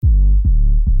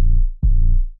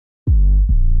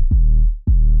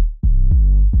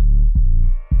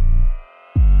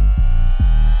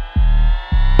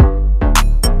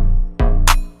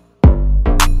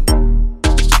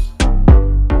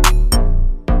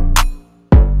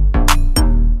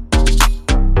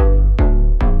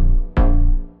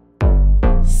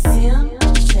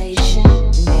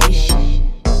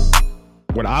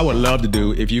I would love to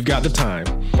do, if you've got the time,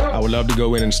 I would love to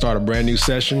go in and start a brand new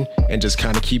session and just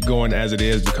kind of keep going as it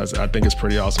is, because I think it's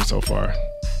pretty awesome so far.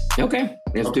 Okay,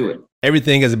 let's do it.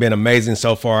 Everything has been amazing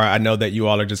so far. I know that you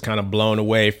all are just kind of blown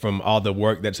away from all the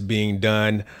work that's being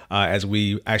done as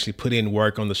we actually put in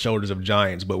work on the shoulders of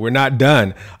giants. But we're not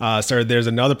done. Sir, there's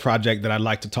another project that I'd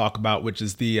like to talk about, which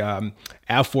is the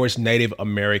Air Force Native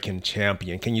American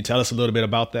Champion. Can you tell us a little bit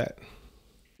about that?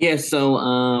 Yeah,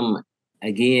 so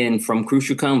again, from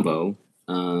Crucial Convo,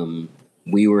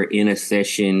 we were in a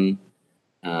session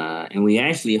and we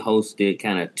actually hosted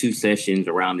kind of two sessions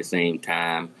around the same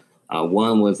time.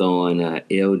 One was on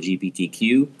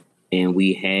LGBTQ, and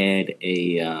we had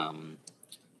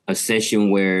a session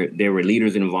where there were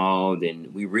leaders involved,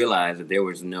 and we realized that there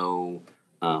was no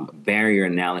barrier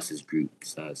analysis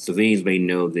groups. Civilians may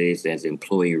know this as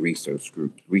employee resource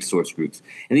groups.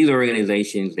 And these are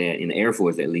organizations that, in the Air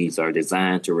Force at least, are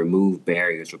designed to remove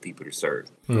barriers for people to serve.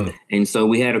 And so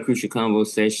we had a Crucial Convo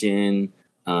session,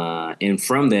 and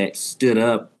from that stood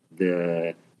up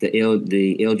the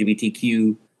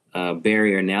LGBTQ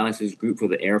barrier analysis group for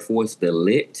the Air Force, the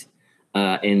LIT,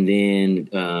 and then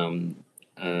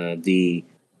the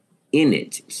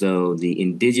INIT, so the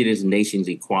Indigenous Nations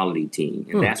Equality Team,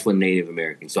 and that's for Native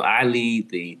Americans. So I lead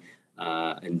the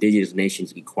Indigenous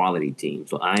Nations Equality Team.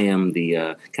 So I am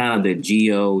the kind of the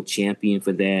GO champion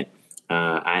for that.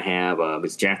 I have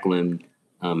Ms. Jacqueline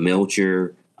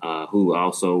Melcher, who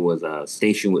also was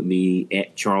stationed with me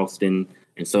at Charleston.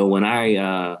 And so when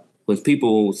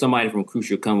somebody from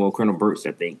Crucial Convo, Colonel Burks,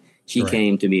 I think, she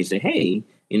came to me and said, hey,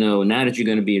 now that you're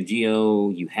going to be a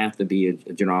GO, you have to be a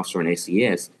general officer in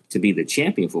ACS to be the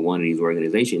champion for one of these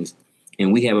organizations.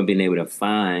 And we haven't been able to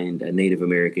find a Native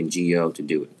American GO to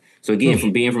do it. So again,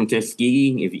 from being from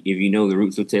Tuskegee, if you know the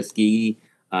roots of Tuskegee,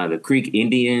 the Creek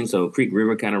Indians, so Creek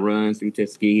River kind of runs through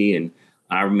Tuskegee. And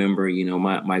I remember,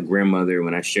 my grandmother,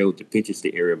 when I showed the pictures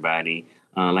to everybody,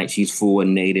 like she's full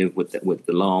Native with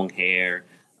the long hair.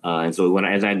 And so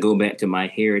as I go back to my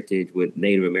heritage with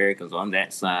Native Americans on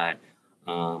that side,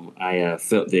 I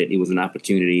felt that it was an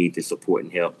opportunity to support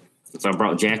and help. So I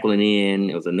brought Jacqueline in.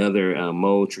 It was another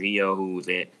Mo Trujillo who was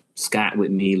at Scott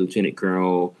with me, Lieutenant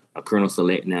Colonel, Colonel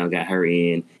Select now got her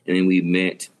in. And then we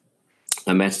met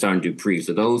Master Sergeant Dupree.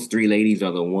 So those three ladies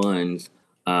are the ones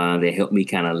that helped me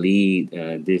kind of lead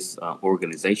this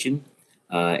organization.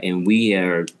 And we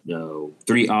are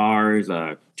 3 R's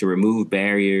to remove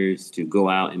barriers, to go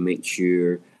out and make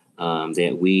sure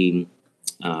that we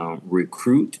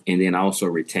recruit and then also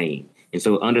retain. And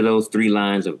so under those 3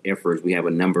 lines of efforts, we have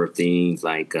a number of things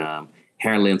like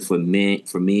hair length for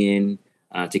men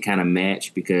to kind of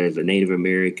match, because the Native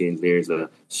Americans, there's a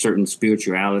certain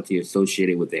spirituality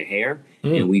associated with their hair,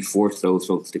 and we force those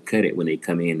folks to cut it when they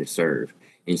come in to serve.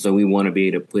 And so we want to be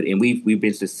able to we've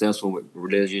been successful with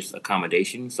religious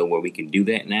accommodation, so where we can do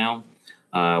that now.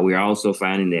 We're also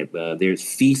finding that there's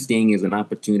feasting is an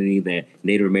opportunity that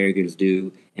Native Americans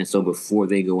do. And so before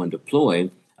they go and deploy,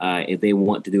 if they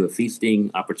want to do a feasting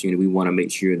opportunity, we want to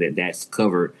make sure that that's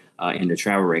covered in the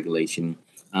travel regulation.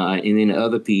 And then the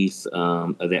other piece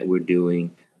that we're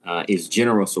doing is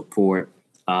general support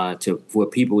for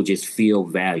people just feel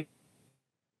valued.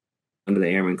 One of the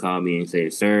airmen called me and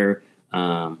said, sir,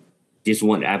 I've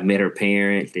met her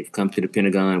parents. They've come to the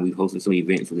Pentagon. We've hosted some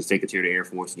events with the Secretary of the Air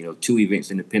Force, 2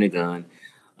 events in the Pentagon.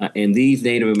 And these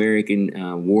Native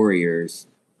American warriors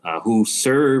who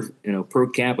serve, per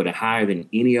capita higher than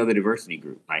any other diversity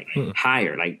group,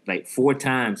 higher, like 4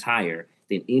 times higher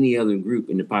than any other group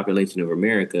in the population of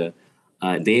America.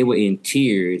 They were in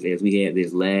tears as we had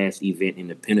this last event in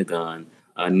the Pentagon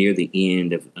near the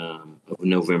end of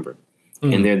November.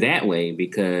 And they're that way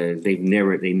because they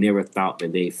never thought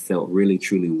that they felt really,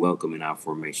 truly welcome in our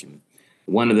formation.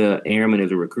 One of the airmen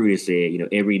as a recruiter said,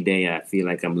 every day I feel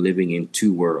like I'm living in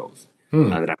 2 worlds.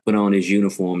 That I put on his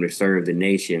uniform to serve the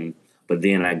nation, but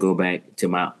then I go back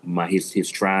to his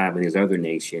tribe and his other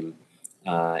nation,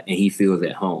 and he feels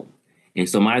at home. And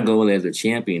so my goal as a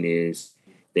champion is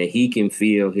that he can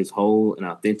feel his whole and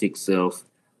authentic self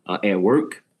at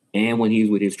work and when he's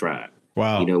with his tribe.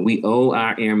 Wow. We owe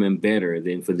our airmen better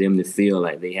than for them to feel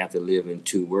like they have to live in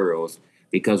 2 worlds,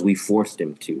 because we force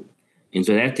them to. And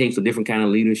so that takes a different kind of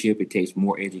leadership. It takes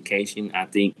more education. I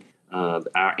think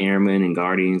our airmen and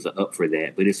guardians are up for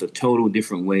that, but it's a total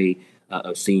different way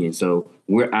of seeing. So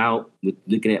we're out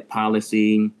looking at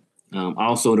policy,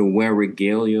 also to wear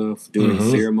regalia during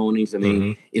ceremonies. I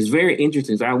mean, it's very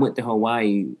interesting. So I went to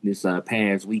Hawaii this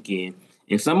past weekend,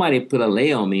 and somebody put a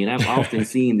lei on me, and I've often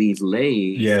seen these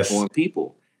leis on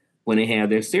people. when they have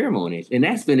their ceremonies, and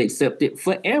that's been accepted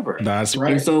forever. That's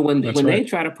right. And so when That's they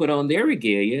try to put on their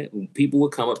regalia, people will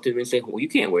come up to them and say, "Well, you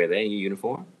can't wear that in your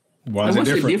uniform." Why is it what's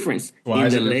different? the difference Why in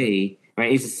is the it different? lei?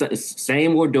 Right, it's the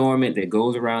same ornament that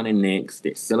goes around their necks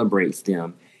that celebrates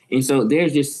them. And so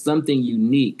there's just something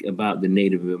unique about the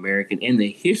Native American and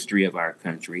the history of our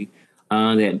country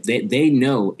that they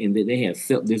know and that they have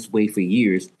felt this way for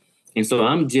years. And so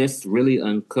I'm just really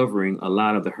uncovering a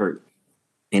lot of the hurt,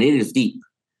 and it is deep.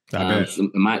 I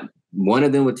bet. One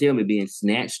of them would tell me being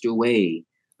snatched away,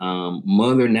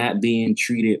 mother not being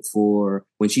treated for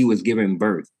when she was giving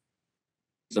birth.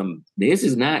 This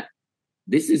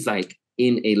is like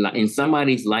in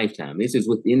somebody's lifetime. This is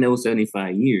within those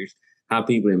 75 years how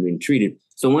people have been treated.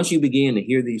 So once you begin to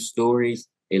hear these stories,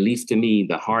 at least to me,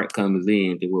 the heart comes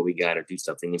in to where we got to do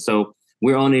something. And so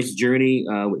we're on this journey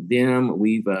with them.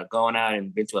 We've gone out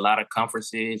and been to a lot of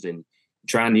conferences and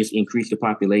trying to just increase the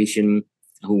population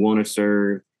who want to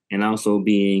serve, and also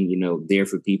being, there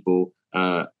for people.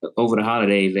 Over the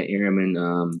holidays, that airman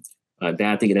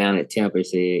down at Tampa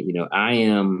said, I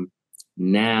am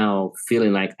now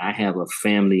feeling like I have a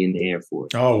family in the Air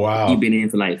Force. Oh, wow. He's been in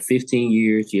for like 15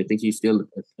 years. I think he's still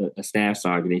a staff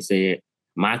sergeant. And said,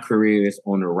 my career is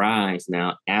on the rise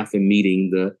now after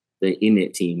meeting the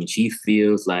Inuit team. And she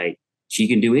feels like she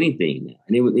can do anything now.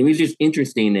 And it was just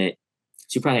interesting that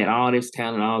she probably had all this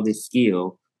talent, all this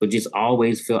skill, but just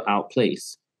always felt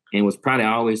outplaced and was probably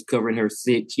always covering her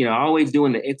six, always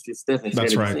doing the extra stuff instead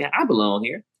That's of right. saying, I belong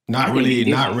here. Not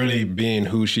really being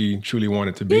who she truly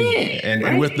wanted to be. Yeah,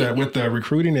 and with the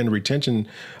recruiting and retention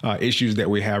issues that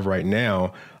we have right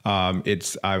now,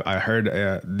 I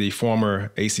heard the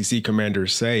former ACC commander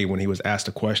say when he was asked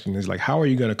a question, he's like, how are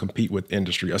you going to compete with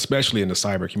industry, especially in the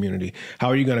cyber community? How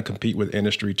are you going to compete with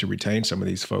industry to retain some of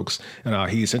these folks? And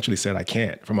he essentially said, I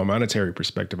can't. From a monetary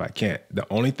perspective, I can't. The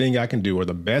only thing I can do, or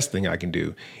the best thing I can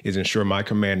do, is ensure my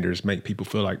commanders make people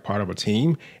feel like part of a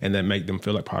team, and then make them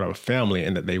feel like part of a family,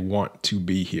 and that they want to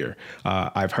be here.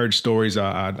 I've heard stories.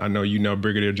 I know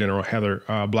Brigadier General Heather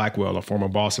Blackwell, a former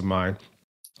boss of mine.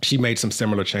 She made some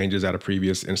similar changes at a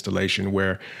previous installation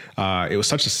where it was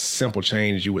such a simple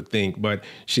change, you would think, but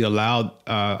she allowed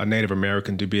a Native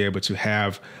American to be able to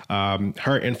have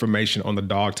her information on the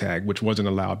dog tag, which wasn't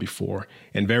allowed before.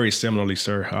 And very similarly,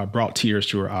 sir, brought tears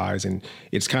to her eyes. And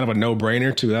it's kind of a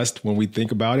no-brainer to us when we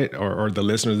think about it, or the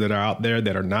listeners that are out there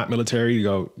that are not military, you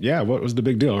go, yeah, what was the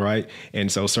big deal, right?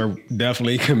 And so, sir,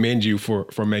 definitely commend you for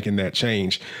making that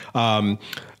change.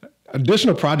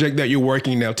 Additional project that you're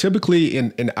working now, typically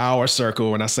in our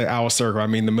circle, when I say our circle, I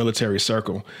mean the military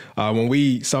circle, when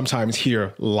we sometimes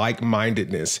hear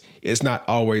like-mindedness, it's not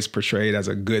always portrayed as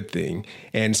a good thing.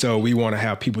 And so we want to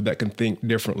have people that can think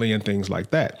differently and things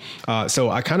like that. So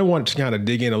I kind of want to kind of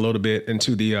dig in a little bit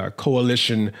into the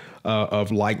coalition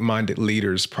of like-minded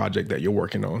leaders project that you're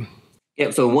working on.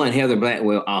 Yep. So one, Heather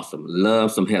Blackwell, awesome.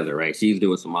 Love some Heather, right? She's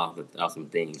doing some awesome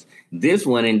things. This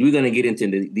one, and we're going to get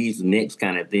into these next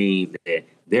kind of things that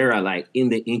there are like in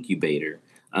the incubator.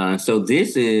 So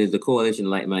this is the Coalition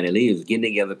of Like-Minded Leaders, getting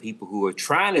together people who are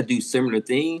trying to do similar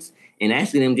things and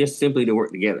asking them just simply to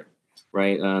work together,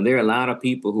 right? There are a lot of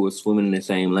people who are swimming in the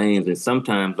same lanes, and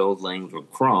sometimes those lanes will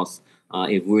cross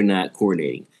if we're not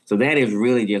coordinating. So that is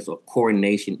really just a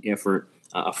coordination effort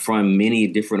from many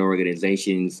different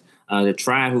organizations to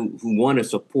try who want to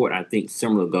support, I think,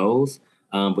 similar goals,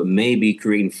 but maybe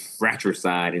creating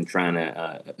fratricide and trying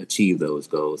to achieve those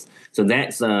goals. So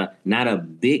that's not a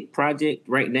big project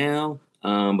right now,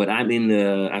 but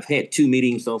I've had 2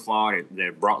 meetings so far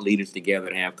that brought leaders together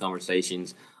to have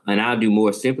conversations, and I'll do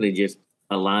more simply just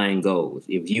align goals.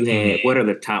 If you had, what are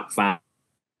the top 5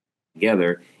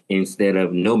 together instead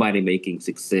of nobody making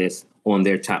success on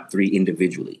their top 3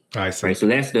 individually. I see. Right? So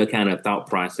that's the kind of thought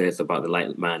process about the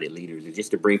like-minded leaders, is just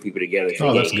to bring people together. And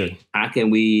say, that's good. How can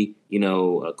we,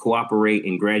 cooperate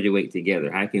and graduate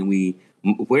together? How can we,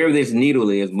 wherever this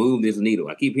needle is, move this needle?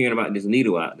 I keep hearing about this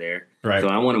needle out there. Right. So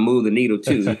I want to move the needle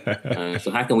too.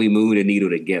 So how can we move the needle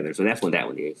together? So that's what that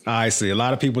one is. I see. A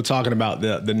lot of people talking about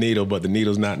the needle, but the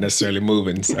needle's not necessarily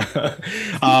moving. So,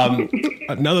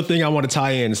 another thing I want to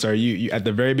tie in, sir, you at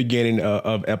the very beginning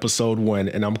of episode 1,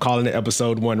 and I'm calling it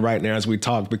episode 1 right now as we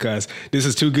talk, because this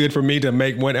is too good for me to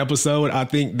make one episode. I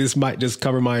think this might just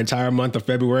cover my entire month of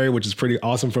February, which is pretty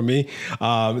awesome for me.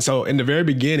 So in the very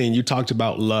beginning, you talked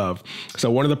about love.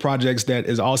 So one of the projects that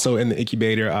is also in the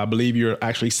incubator, I believe you're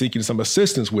actually seeking some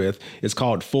assistance with, is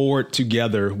called Forward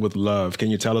Together with Love. Can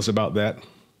you tell us about that?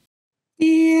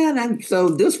 Yeah. So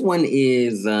this one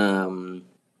is,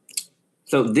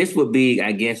 so this would be,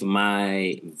 I guess,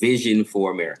 my vision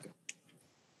for America,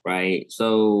 right?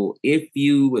 So if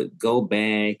you would go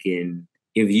back and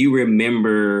if you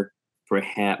remember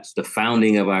perhaps the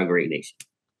founding of our great nation,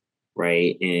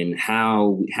 right, and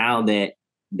how that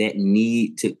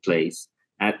need took place,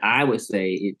 I would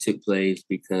say it took place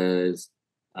because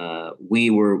we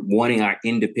were wanting our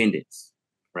independence,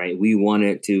 right? We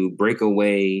wanted to break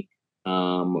away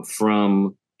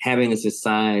from having a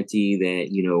society that,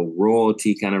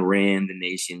 royalty kind of ran the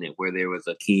nation, that where there was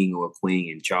a king or a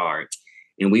queen in charge.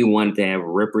 And we wanted to have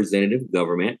representative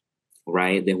government,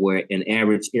 right? That where an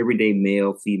average everyday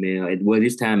male, female,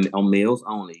 this time on males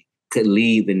only, could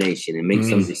lead the nation and make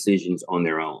some decisions on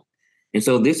their own. And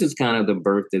so this is kind of the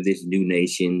birth of this new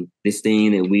nation, this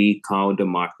thing that we call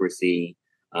democracy,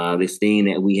 this thing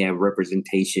that we have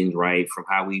representation, right, from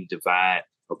how we divide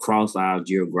across our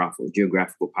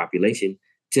geographical population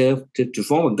to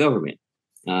form a government.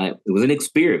 It was an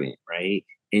experiment, right?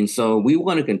 And so we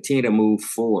want to continue to move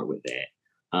forward with that.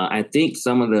 I think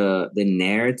some of the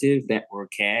narratives that were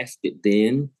casted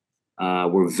then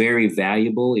were very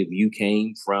valuable. If you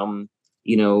came from,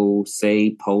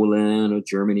 say Poland or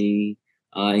Germany,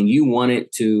 and you wanted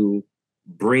to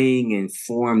bring and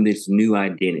form this new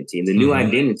identity. And the new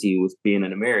identity was being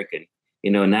an American,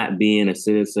 not being a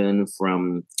citizen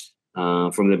from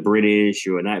the British,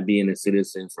 or not being a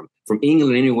citizen from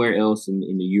England, anywhere else in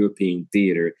the European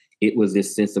theater. It was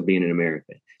this sense of being an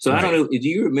American. So I don't know. Do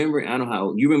you remember? I don't know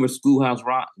how you remember Schoolhouse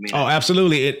Rock?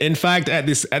 Absolutely. In fact, at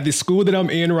the school that I'm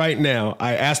in right now,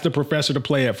 I asked the professor to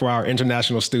play it for our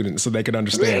international students so they could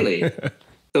understand. Really?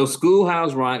 So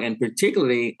Schoolhouse Rock, and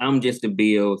particularly, I'm Just a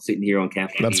Bill sitting here on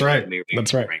Capitol. That's right.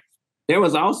 That's right. There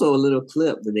was also a little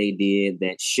clip that they did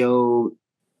that showed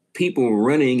people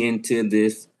running into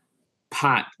this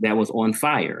pot that was on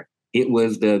fire. It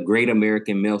was the Great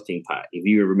American Melting Pot, if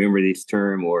you remember this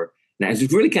term. Or now it's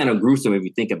really kind of gruesome if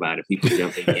you think about it, people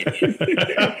jumping in.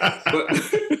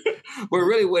 but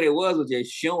really what it was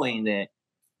just showing that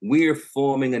we're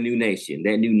forming a new nation.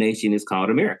 That new nation is called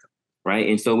America, right?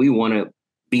 And so we want to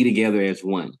be together as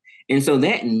one. And so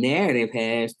that narrative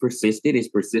has persisted. It's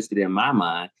persisted in my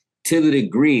mind to the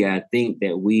degree, I think,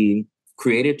 that we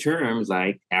created terms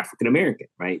like African American,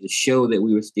 right? To show that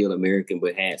we were still American,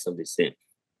 but had some descent.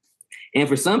 And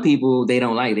for some people, they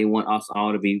want us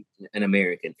all to be an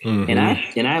American. And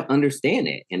I understand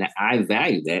that. And I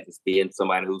value that as being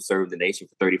somebody who served the nation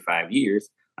for 35 years.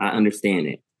 I understand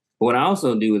it. But what I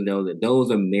also do is know that those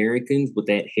Americans with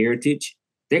that heritage,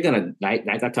 they're going to, like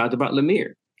I talked about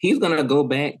Lemire, he's going to go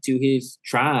back to his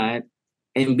tribe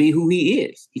and be who he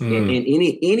is. And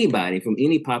anybody from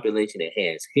any population that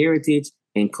has heritage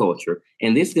and culture,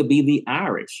 and this could be the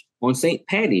Irish on St.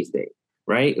 Paddy's Day,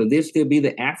 right? Or this could be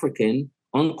the African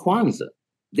on Kwanzaa.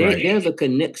 There's a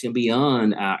connection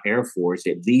beyond our Air Force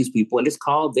that these people, and it's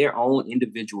called their own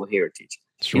individual heritage.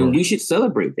 Sure. And we should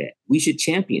celebrate that. We should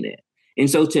champion it. And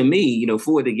so to me,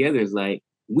 Forward Together is like,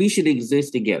 we should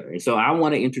exist together. And so I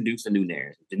want to introduce a new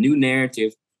narrative. The new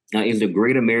narrative is the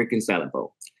Great American Salad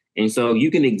Bowl. And so you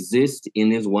can exist in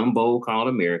this one bowl called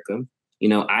America.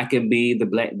 I could be the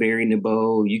blackberry in the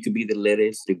bowl. You could be the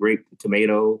lettuce, the grape, the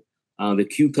tomato, the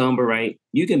cucumber, right?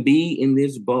 You can be in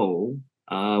this bowl.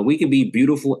 We can be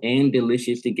beautiful and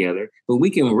delicious together, but we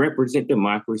can represent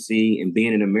democracy and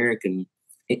being an American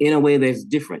in a way that's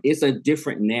different. It's a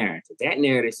different narrative. That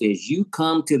narrative says you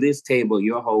come to this table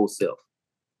your whole self.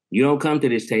 You don't come to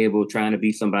this table trying to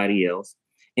be somebody else.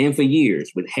 And for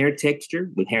years, with hair texture,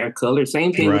 with hair color,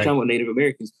 same thing we're talking about Native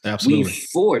Americans. Absolutely. We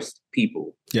forced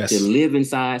people to live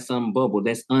inside some bubble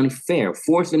that's unfair,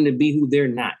 force them to be who they're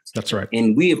not. That's right.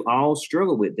 And we have all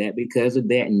struggled with that because of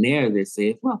that narrative that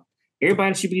says, well,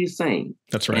 everybody should be the same.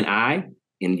 That's right.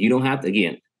 And you don't have to,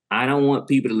 again, I don't want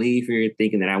people to leave here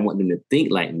thinking that I want them to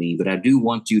think like me, but I do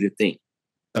want you to think.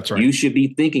 That's right. You should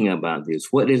be thinking about this.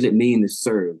 What does it mean to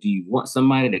serve? Do you want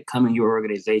somebody to come in your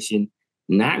organization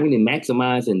not really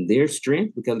maximizing their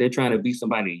strength because they're trying to be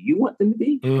somebody you want them to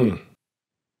be?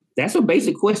 That's a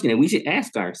basic question that we should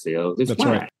ask ourselves. That's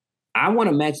why. Right. I want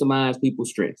to maximize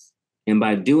people's strengths. And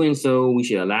by doing so, we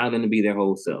should allow them to be their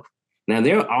whole self. Now,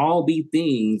 there'll all be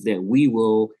things that we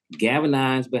will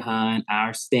galvanize behind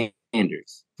our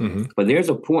standards. But there's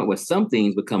a point where some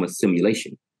things become a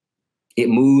simulation. It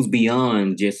moves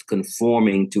beyond just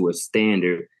conforming to a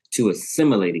standard to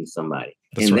assimilating somebody.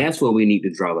 That's where we need to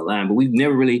draw the line. But we've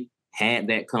never really had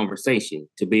that conversation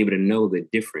to be able to know the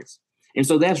difference. And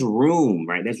so that's room,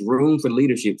 right? That's room for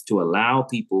leaderships to allow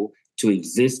people to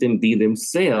exist and be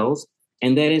themselves.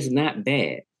 And that is not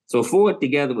bad. So Forward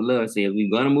Together with Love says we're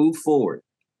going to move forward.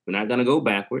 We're not going to go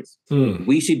backwards.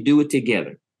 We should do it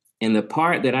together. And the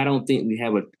part that I don't think we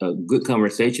have a good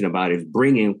conversation about is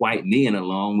bringing white men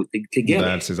along with together.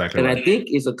 That's exactly right. And I think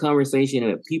it's a conversation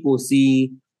that people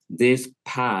see this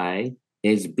pie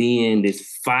as being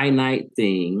this finite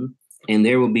thing, and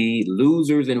there will be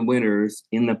losers and winners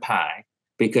in the pie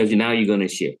because now you're going to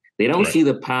share. They don't see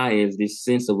the pie as this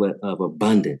sense of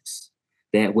abundance,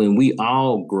 that when we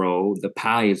all grow, the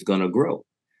pie is going to grow,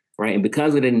 right? And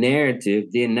because of the narrative,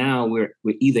 then now we're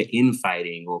either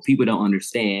infighting or people don't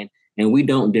understand, and we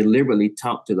don't deliberately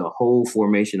talk to the whole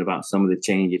formation about some of the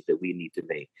changes that we need to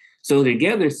make. So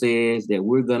together says that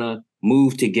we're going to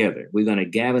move together. We're going to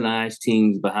galvanize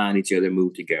teams behind each other,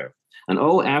 move together. An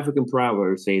old African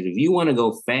proverb says, if you want to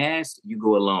go fast, you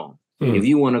go alone. If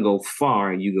you want to go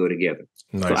far, you go together.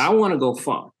 Nice. So I want to go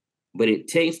far, but it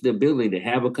takes the ability to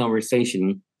have a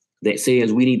conversation that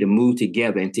says we need to move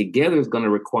together. And together is going to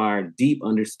require deep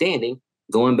understanding.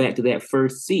 Going back to that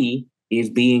first C is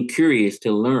being curious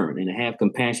to learn and to have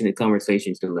compassionate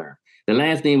conversations to learn. The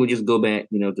last thing, we'll just go back,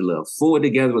 to love. Forward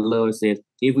together with love says,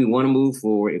 if we want to move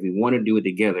forward, if we want to do it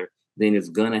together, then it's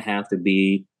going to have to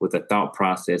be with a thought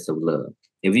process of love.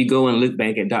 If you go and look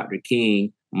back at Dr.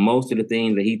 King, most of the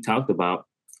things that he talked about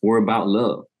were about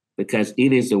love, because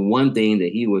it is the one thing that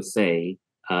he would say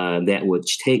that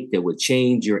would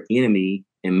change your enemy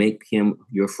and make him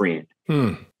your friend.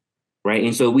 Right.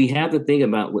 And so we have to think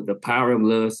about what the power of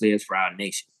love says for our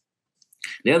nation.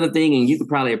 The other thing, and you could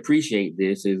probably appreciate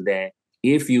this, is that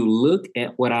if you look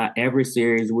at what our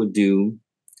adversaries would do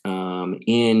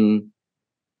in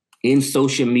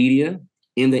social media,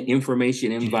 in the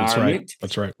information environment,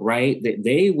 that's right. Right, that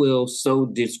they will sow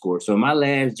discourse. So my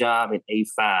last job at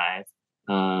A5,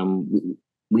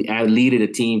 I leaded a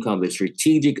team called the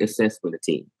Strategic Assessment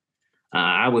Team.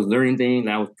 I was learning things.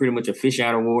 I was pretty much a fish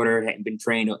out of water, hadn't been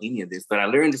trained on any of this, but I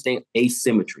learned this thing,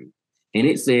 asymmetry. And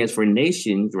it says for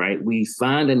nations, right, we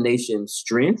find a nation's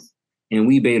strength and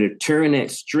we be able to turn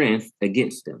that strength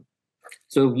against them.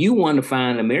 So if you want to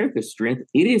find America's strength,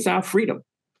 it is our freedom.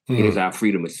 It is our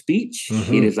freedom of speech.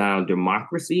 It is our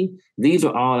democracy. These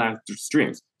are all our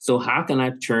strengths. So how can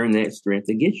I turn that strength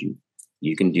against you?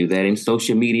 You can do that in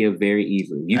social media very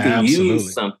easily. You can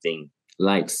use something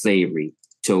like slavery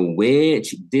to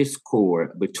wedge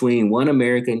discord between one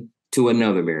American to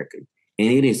another American. And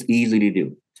it is easy to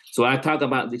do. So I talk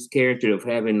about this character of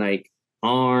having like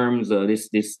arms, or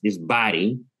this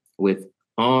body with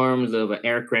arms of an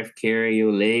aircraft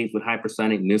carrier, legs with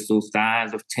hypersonic missiles,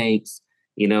 thighs of tanks,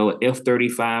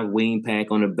 F-35 wing pack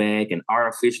on the back, and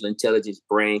artificial intelligence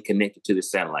brain connected to the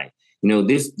satellite.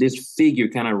 This figure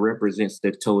kind of represents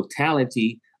the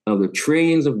totality of the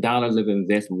trillions of dollars of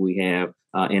investment we have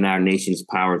in our nation's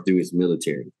power through its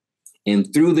military.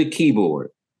 And through the keyboard,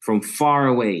 from far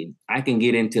away, I can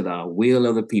get into the will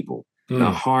of the people,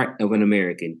 the heart of an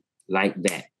American, like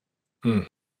that. And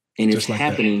it's just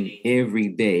happening every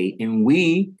day. And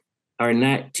we are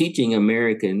not teaching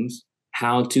Americans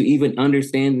how to even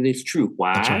understand that it's true.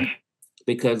 Why? Right.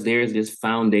 Because there's this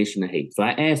foundation of hate. So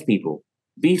I ask people,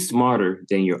 be smarter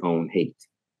than your own hate.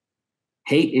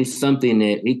 Hate is something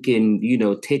that it can,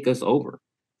 take us over.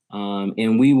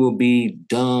 And we will be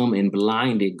dumb and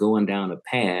blinded going down a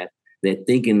path that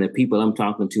thinking the people I'm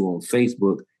talking to on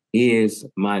Facebook is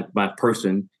my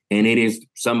person, and it is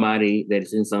somebody that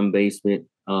is in some basement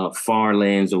far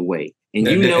lands away. And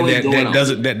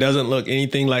that doesn't look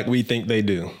anything like we think they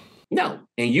do. No,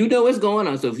 and what's going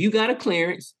on. So if you got a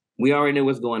clearance, we already know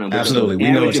what's going on. Absolutely,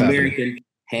 we know what's American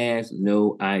has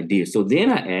no idea. So then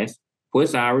I asked,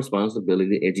 what's our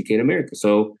responsibility to educate America?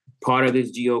 So part of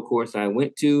this GO course I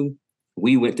went to,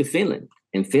 we went to Finland.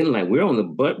 And Finland, we're on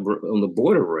the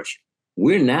border of Russia.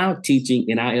 We're now teaching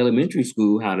in our elementary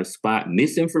school how to spot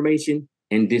misinformation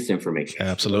and disinformation.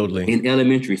 Absolutely. In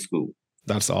elementary school.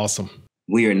 That's awesome.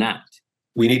 We are not.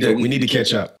 We need to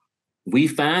catch up. We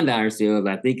find ourselves,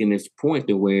 I think, in this point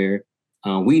to where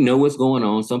we know what's going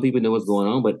on. Some people know what's going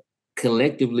on, but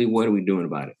collectively, what are we doing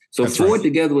about it? So Forward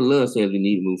Together with Love says we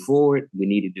need to move forward. We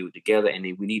need to do it together, and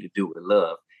then we need to do it with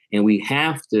love. And we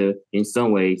have to, in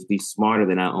some ways, be smarter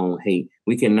than our own hate.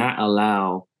 We cannot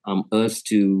allow us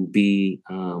to be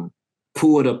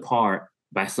pulled apart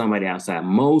by somebody outside.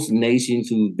 Most nations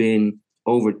who've been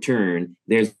overturned,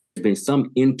 there's been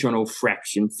some internal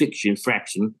fiction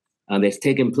that's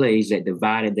taken place that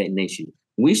divided that nation.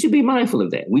 We should be mindful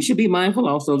of that. We should be mindful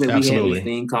also that we have this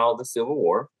thing called the Civil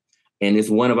War, and it's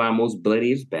one of our most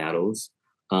bloodiest battles.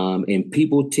 And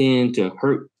people tend to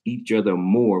hurt each other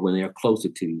more when they're closer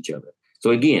to each other.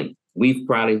 So again, we've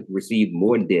probably received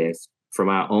more deaths from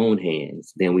our own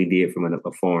hands than we did from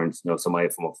a foreign, somebody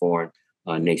from a foreign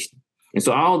nation. And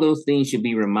so all those things should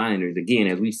be reminders, again,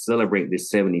 as we celebrate this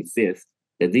 75th,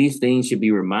 that these things should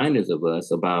be reminders of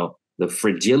us about the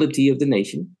fragility of the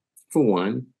nation, for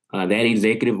one, that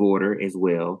executive order as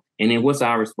well. And then what's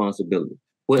our responsibility?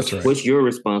 What's your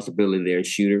responsibility there,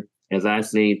 shooter? As I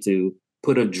say, to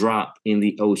put a drop in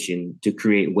the ocean to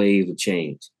create waves of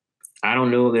change. I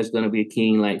don't know if there's going to be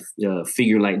a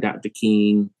figure like Dr.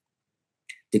 King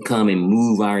to come and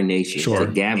move our nation, to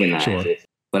galvanize it.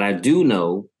 But I do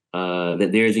know that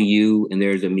there's a you and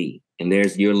there's a me, and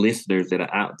there's your listeners that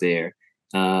are out there.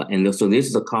 So this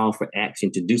is a call for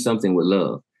action to do something with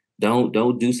love.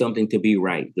 Don't do something to be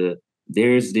right.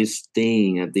 There's this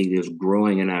thing I think that's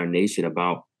growing in our nation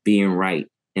about being right.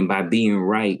 And by being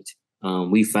right,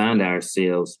 we find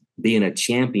ourselves being a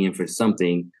champion for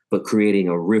something, but creating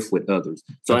a rift with others.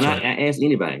 So I ask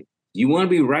anybody, do you want to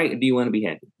be right or do you want to be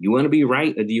happy? You want to be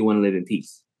right or do you want to live in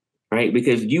peace? Right?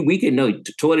 Because we can know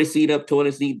toilet seat up,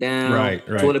 toilet seat down, right.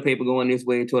 Toilet paper going this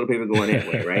way, toilet paper going that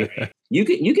way, right? You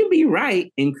can be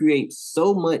right and create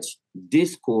so much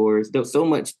discourse, so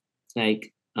much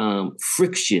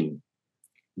friction,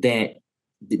 that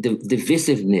the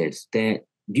divisiveness that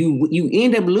you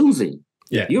end up losing.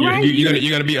 Yeah, you're right. You're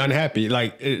gonna be unhappy.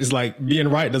 Like, it's like being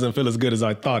right doesn't feel as good as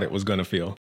I thought it was gonna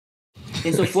feel.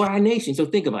 And so for our nation, so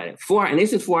think about it. And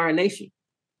this is for our nation.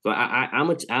 So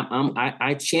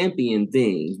I champion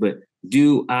things, but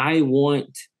do I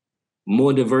want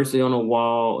more diversity on the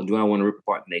wall, or do I want to rip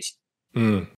apart the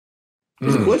nation?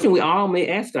 It's a question we all may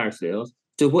ask ourselves: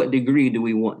 to what degree do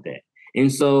we want that?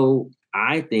 And so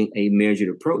I think a measured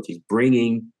approach is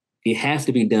it has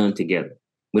to be done together.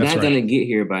 We're not going to get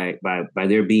here by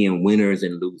there being winners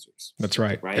and losers. That's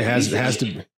right. It has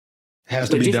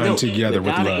to be done together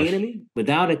with love.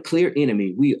 Without a clear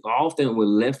enemy, we often were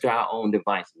left to our own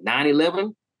device.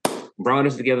 9/11 brought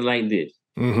us together like this.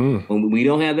 When we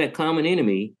don't have that common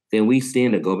enemy, then we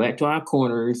tend to go back to our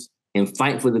corners and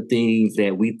fight for the things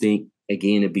that we think,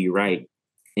 again, to be right.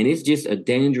 And it's just a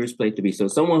dangerous place to be. So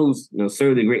someone who's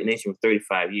served the great nation for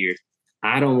 35 years,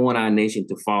 I don't want our nation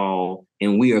to fall,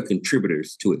 and we are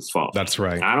contributors to its fall. That's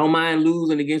right. I don't mind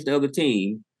losing against the other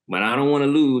team, but I don't want to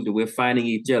lose that we're fighting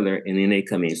each other and then they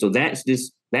come in. So that's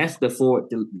the forward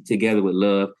together with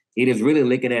love. It is really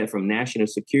looking at it from national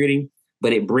security,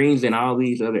 but it brings in all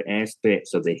these other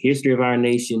aspects of the history of our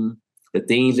nation, the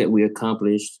things that we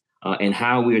accomplished, and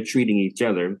how we are treating each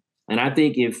other. And I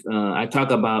think if I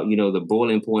talk about, the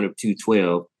boiling point of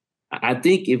 212, I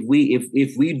think if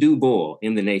we do boil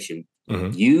in the nation,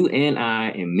 you and I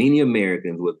and many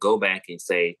Americans would go back and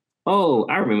say, oh,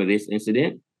 I remember this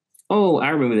incident. Oh, I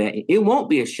remember that. It won't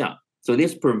be a shock. So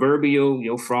this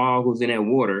proverbial frog who's in that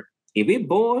water, if it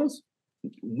boils,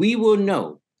 we will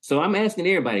know. So I'm asking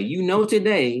everybody,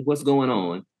 today what's going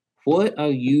on. What are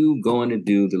you going to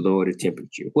do to lower the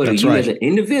temperature? What are you as an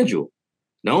individual?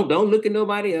 Don't look at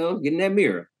nobody else. Get in that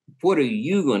mirror. What are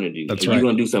you going to do? Are you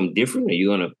going to do something different? Are you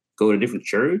going to go to a different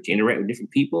church, interact with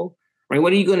different people? Right?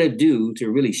 What are you going to do to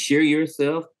really share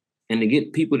yourself and to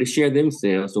get people to share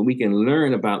themselves so we can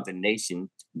learn about the nation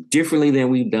differently than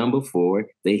we've done before?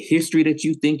 The history that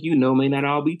you think may not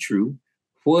all be true.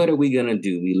 What are we going to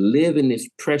do? We live in this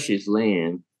precious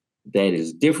land that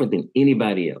is different than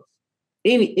anybody else,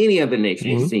 any other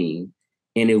nation has seen.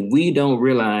 And if we don't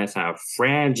realize how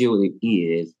fragile it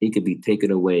is, it could be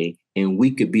taken away and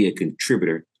we could be a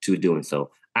contributor to doing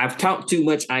so. I've talked too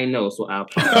much, I know, so I'll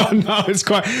no, it's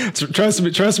quite,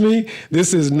 trust me,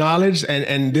 this is knowledge,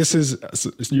 and this is,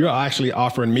 you're actually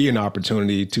offering me an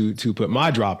opportunity to put my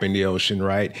drop in the ocean,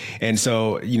 right? And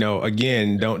so,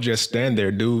 again, don't just stand there,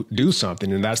 do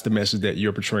something. And that's the message that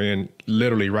you're portraying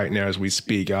literally right now as we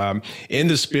speak. In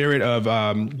the spirit of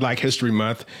Black History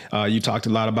Month, you talked a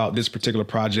lot about this particular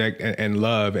project and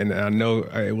love. And I know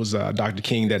it was Dr.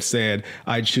 King that said,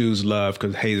 I choose love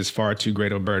because hate is far too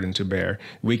great a burden to bear.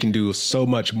 We can do so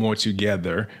much more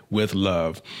together with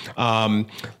love.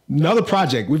 Another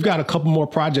project, we've got a couple more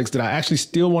projects that I actually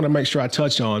still want to make sure I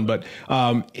touch on, but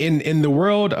in the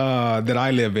world that I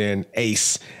live in,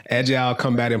 ACE, Agile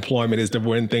Combat Employment, is the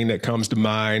one thing that comes to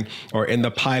mind. Or in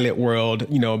the pilot world,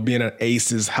 being an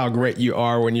ACE is how great you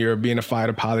are when you're being a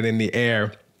fighter pilot in the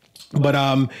air. But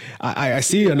I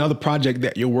see another project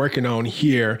that you're working on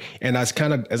here, and as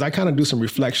I kind of do some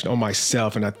reflection on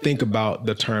myself, and I think about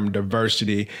the term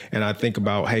diversity, and I think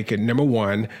about, hey, number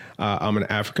one, I'm an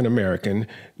African American.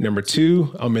 Number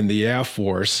two, I'm in the Air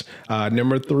Force.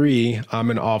 Number three,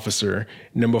 I'm an officer.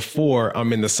 Number four,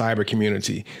 I'm in the cyber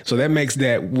community. So that makes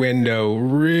that window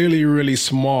really, really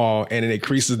small, and it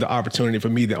increases the opportunity for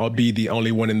me to be the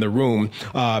only one in the room.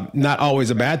 Not always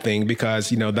a bad thing, because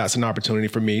that's an opportunity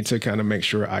for me to kind of make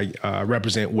sure I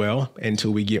represent well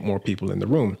until we get more people in the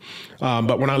room.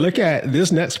 But when I look at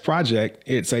this next project,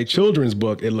 it's a children's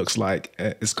book. It looks like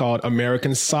it's called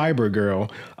American Cyber Girl,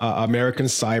 American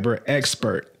Cyber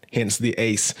Expert, hence the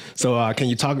ACE. So can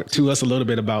you talk to us a little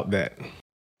bit about that?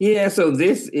 Yeah, so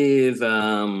this is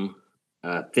a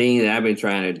thing that I've been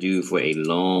trying to do for a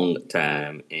long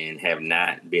time and have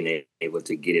not been able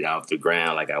to get it off the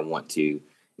ground like I want to.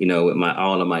 With my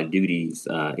all of my duties,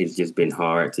 it's just been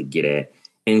hard to get at.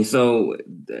 And so,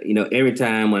 every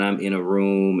time when I'm in a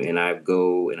room and I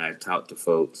go and I talk to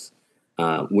folks,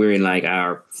 we're in like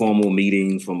our formal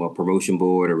meetings from a promotion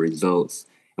board or results,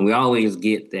 and we always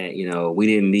get that we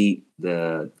didn't meet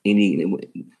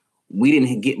we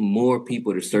didn't get more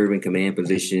people to serve in command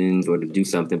positions or to do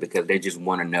something because there just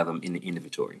weren't enough of them in the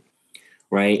inventory,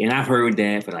 right? And I've heard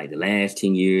that for like the last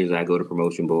 10 years. I go to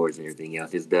promotion boards and everything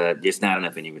else. It's just not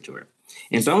enough in inventory.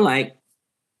 And so I'm like,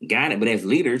 got it. But as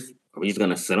leaders, are we just going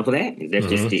to settle for that? Is that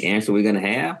just the answer we're going to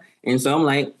have? And so I'm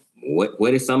like,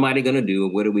 what is somebody going to do?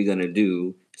 What are we going to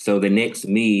do? So the next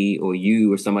me or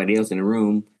you or somebody else in the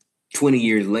room, 20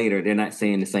 years later, they're not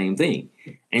saying the same thing.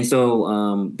 And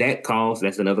so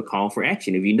that's another call for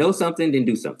action. If you know something, then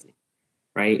do something,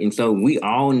 right? And so we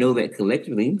all know that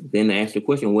collectively, then ask the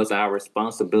question, what's our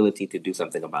responsibility to do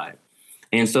something about it?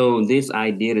 And so this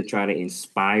idea to try to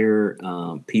inspire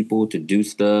people to do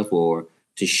stuff or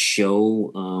to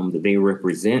show that they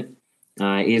represent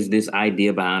is this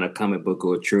idea behind a comic book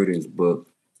or a children's book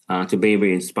to be able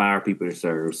to inspire people to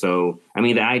serve. So, I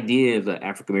mean, the idea is an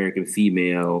African-American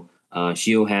female.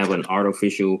 She'll have an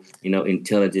artificial,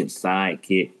 intelligence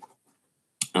sidekick.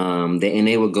 And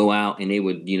they would go out and they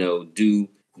would, do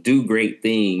great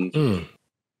things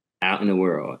out in the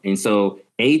world. And so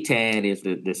ATAD is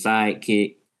the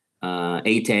sidekick.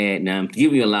 ATAD. Now I'm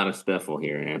giving you a lot of stuff on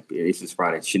here. And this is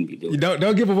probably shouldn't be doing. You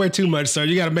don't give away too much, sir.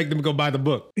 You got to make them go buy the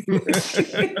book.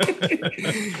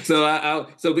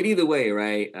 But either way,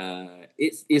 right?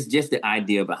 It's just the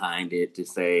idea behind it to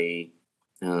say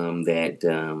that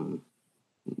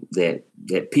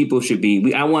people should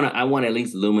be. I want to at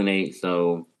least illuminate.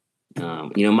 So,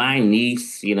 my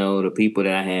niece, the people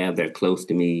that I have that are close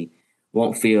to me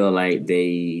won't feel like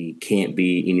they can't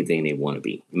be anything they want to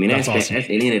be. I mean, that's awesome. That's at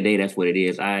the end of the day, that's what it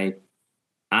is. I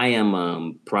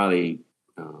am probably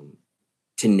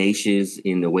tenacious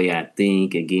in the way I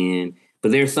think again,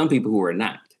 but there are some people who are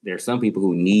not. There are some people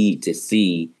who need to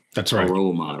see that's right. a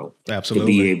role model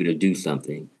Absolutely. to be able to do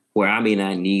something where I may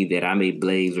not need that. I may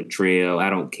blaze a trail. I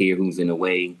don't care who's in the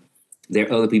way. There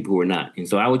are other people who are not. And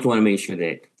so I would want to make sure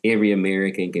that every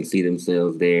American can see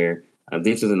themselves there.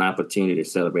 This is an opportunity to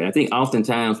celebrate. I think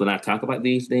oftentimes when I talk about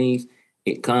these things,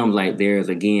 it comes like there's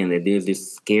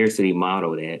this scarcity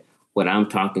model that what I'm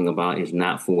talking about is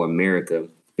not for America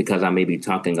because I may be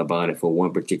talking about it for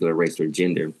one particular race or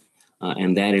gender.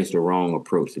 And that is the wrong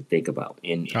approach to think about.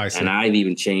 And I've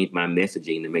even changed my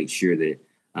messaging to make sure that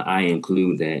I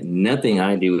include that. Nothing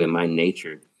I do in my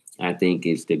nature, I think,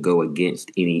 is to go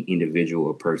against any individual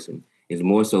or person. It's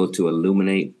more so to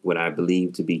illuminate what I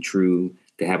believe to be true,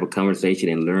 to have a conversation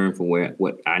and learn from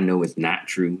what I know is not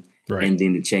true, right. And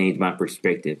then to change my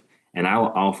perspective. And I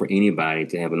will offer anybody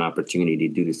to have an opportunity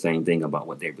to do the same thing about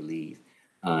what they believe.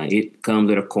 It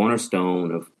comes at a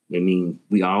cornerstone of,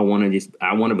 I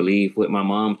want to believe what my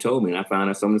mom told me, and I found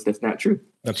out something that's not true.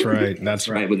 That's right. That's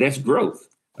right. But that's growth.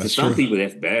 That's some people,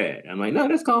 that's bad. I'm like, no,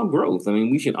 that's called growth. I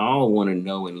mean, we should all want to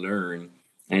know and learn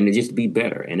and to just be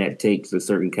better. And that takes a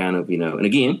certain kind of, and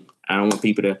again, I don't want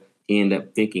people to end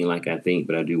up thinking like I think,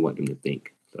 but I do want them to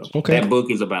think. So that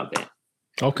book is about that.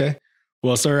 Okay.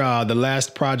 Well, sir, the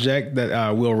last project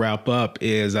that we'll wrap up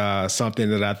is something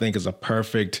that I think is a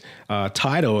perfect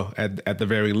title at the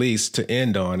very least to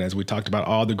end on, as we talked about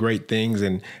all the great things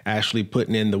and actually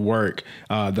putting in the work.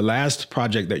 The last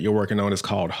project that you're working on is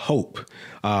called Hope,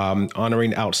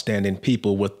 honoring outstanding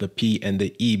people, with the P and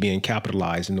the E being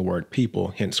capitalized in the word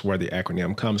people, hence where the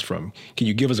acronym comes from. Can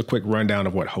you give us a quick rundown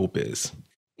of what Hope is?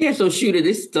 Yeah,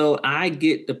 so I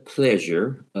get the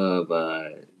pleasure of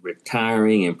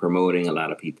retiring and promoting a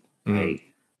lot of people, right?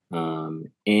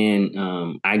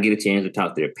 And I get a chance to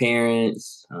talk to their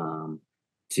parents,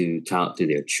 to talk to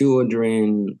their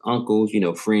children, uncles,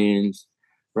 friends,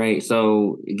 right?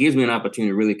 So it gives me an opportunity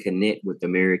to really connect with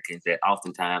Americans that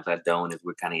oftentimes I don't, as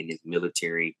we're kind of in this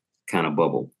military kind of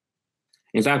bubble.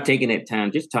 And so I've taken that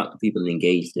time just to talk to people and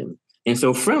engage them. And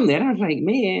so from that, I was like,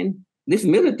 man, this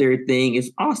military thing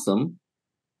is awesome.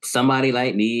 Somebody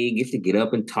like me gets to get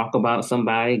up and talk about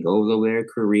somebody, goes over their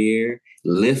career,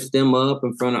 lifts them up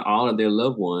in front of all of their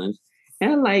loved ones.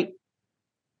 And I'm like,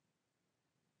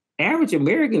 average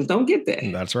Americans don't get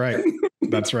that. That's right.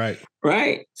 That's right.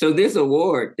 Right. So this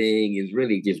award thing is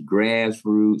really just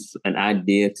grassroots, an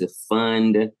idea to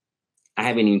fund. I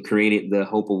haven't even created the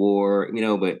Hope Award,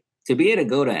 but to be able to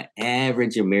go to an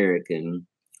average American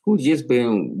who's just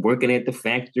been working at the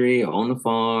factory or on the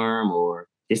farm or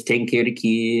just taking care of the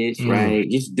kids, right?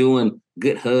 Just doing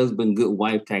good husband, good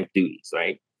wife type duties,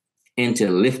 right? And to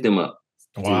lift them up,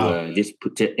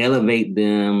 to elevate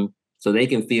them so they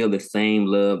can feel the same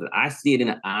love. I see it in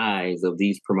the eyes of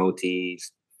these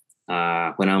promotees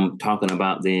when I'm talking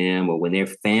about them, or when their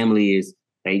family is,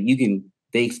 like,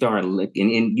 they start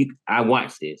looking, and I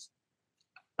watch this.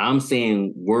 I'm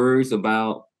saying words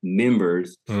about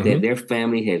members that their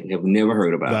family have never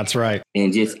heard about. That's right.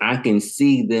 And I can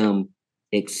see them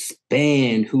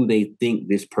expand who they think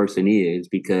this person is,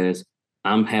 because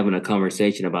I'm having a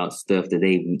conversation about stuff that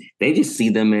they just see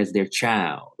them as their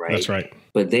child, right? That's right.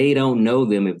 But they don't know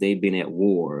them if they've been at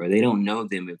war, or they don't know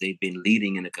them if they've been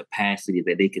leading in a capacity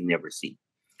that they can never see.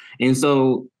 And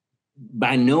so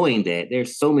by knowing that,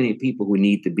 there's so many people who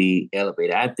need to be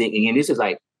elevated. I think, again, this is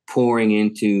like pouring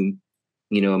into,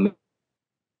 a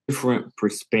different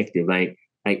perspective. Like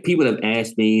people have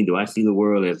asked me, do I see the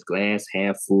world as glass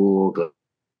half full, glass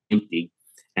empty?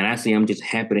 And I say, I'm just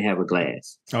happy to have a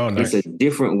glass. Oh, nice. It's a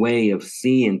different way of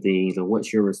seeing things, and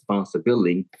what's your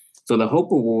responsibility. So the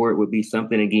Hope Award would be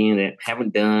something, again, that I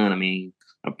haven't done. I mean,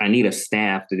 I need a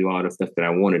staff to do all the stuff that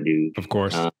I want to do. Of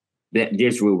course. That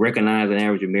just will recognize an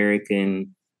average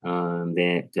American, I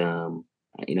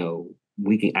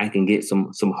can get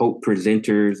some hope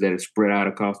presenters that are spread out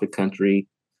across the country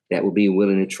that will be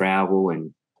willing to travel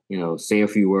and, say a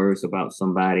few words about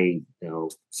somebody.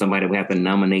 Somebody will have to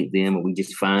nominate them, and we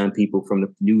just find people from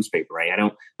the newspaper, right? I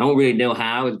don't really know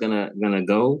how it's gonna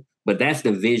go, but that's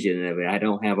the vision of it. I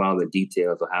don't have all the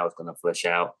details of how it's gonna flesh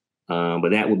out, but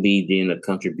that would be then a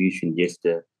contribution, just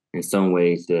to, in some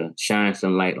ways, to shine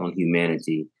some light on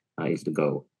humanity is the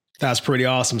goal. That's pretty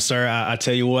awesome, sir. I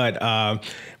tell you what,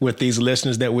 with these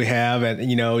listeners that we have, and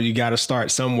you got to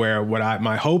start somewhere.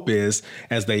 My hope is,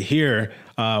 as they hear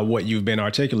what you've been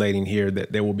articulating here,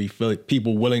 that there will be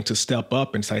people willing to step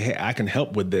up and say, "Hey, I can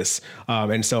help with this."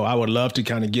 And so I would love to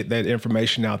kind of get that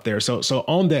information out there. So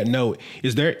on that note,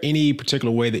 is there any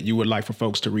particular way that you would like for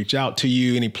folks to reach out to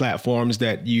you? Any platforms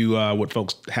that you would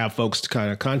have folks to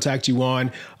kind of contact you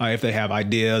on if they have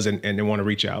ideas and they want to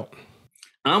reach out?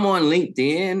 I'm on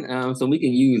LinkedIn, so we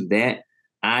can use that.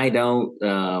 I don't,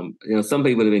 some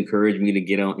people have encouraged me to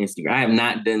get on Instagram. I have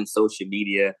not done social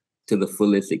media to the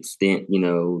fullest extent,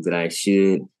 that I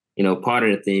should. Part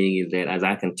of the thing is that as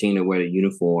I continue to wear the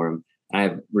uniform,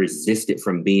 I've resisted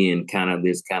from being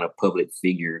this kind of public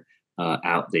figure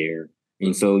out there.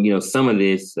 And so, some of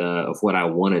this of what I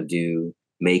want to do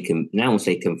may, I won't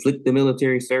say conflict the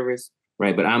military service,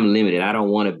 right? But I'm limited. I don't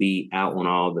want to be out on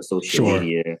all the social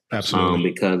media because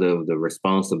of the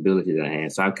responsibility that I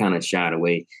have. So I've kind of shied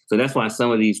away. So that's why some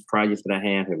of these projects that I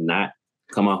have not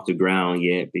come off the ground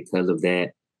yet, because of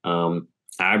that.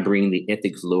 I bring the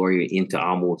ethics lawyer into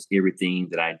almost everything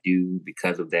that I do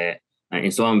because of that.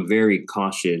 And so I'm very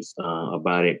cautious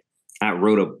about it. I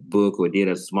wrote a book, or did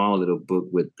a small little book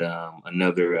with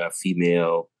another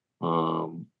female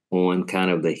on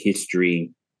kind of the history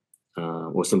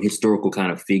or some historical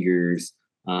kind of figures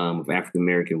of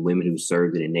African-American women who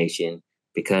served in the nation,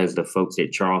 because the folks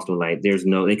at Charleston,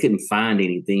 they couldn't find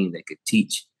anything that could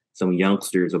teach some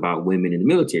youngsters about women in the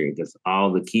military, because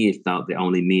all the kids thought that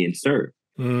only men served.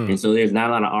 And so there's not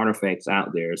a lot of artifacts out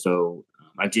there. So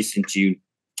I just sent you,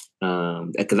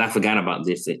 because I forgot about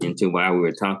this until while we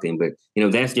were talking, but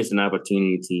that's just an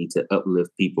opportunity to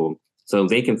uplift people. So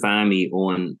they can find me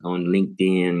on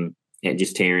LinkedIn at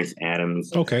just Terrence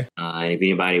Adams. Okay. And if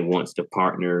anybody wants to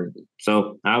partner.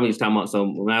 So I was talking about,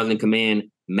 when I was in command,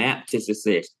 MAP to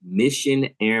Success, Mission,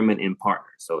 Airmen, and Partners.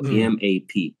 So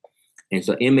MAP. And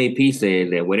so MAP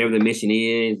says that whatever the mission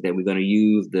is, that we're going to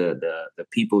use the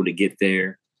people to get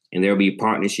there. And there'll be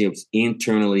partnerships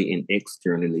internally and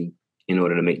externally in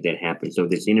order to make that happen. So if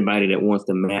there's anybody that wants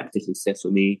to map to success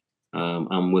with me,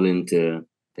 I'm willing to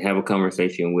have a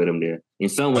conversation with them to, in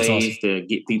some ways, to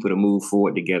get people to move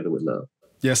forward together with love.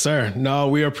 Yes, sir. No,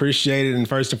 we appreciate it. And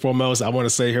first and foremost, I want to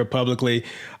say here publicly,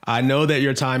 I know that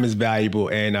your time is valuable,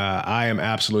 and I am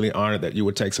absolutely honored that you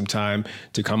would take some time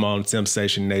to come on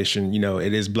Sensation Nation.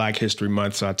 It is Black History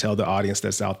Month, so I tell the audience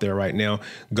that's out there right now,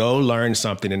 go learn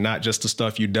something, and not just the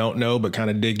stuff you don't know, but kind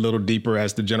of dig a little deeper,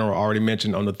 as the general already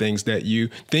mentioned, on the things that you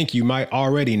think you might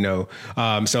already know.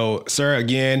 So, sir,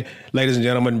 again, ladies and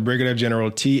gentlemen, Brigadier General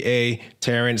T.A.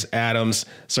 Terrence Adams,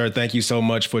 sir, thank you so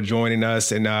much for joining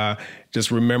us. And just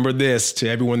remember this, to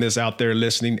everyone that's out there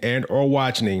listening and or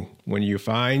watching: when you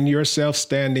find yourself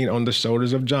standing on the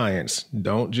shoulders of giants,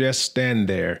 don't just stand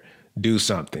there, do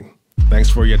something. Thanks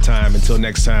for your time. Until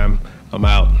next time, I'm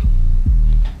out.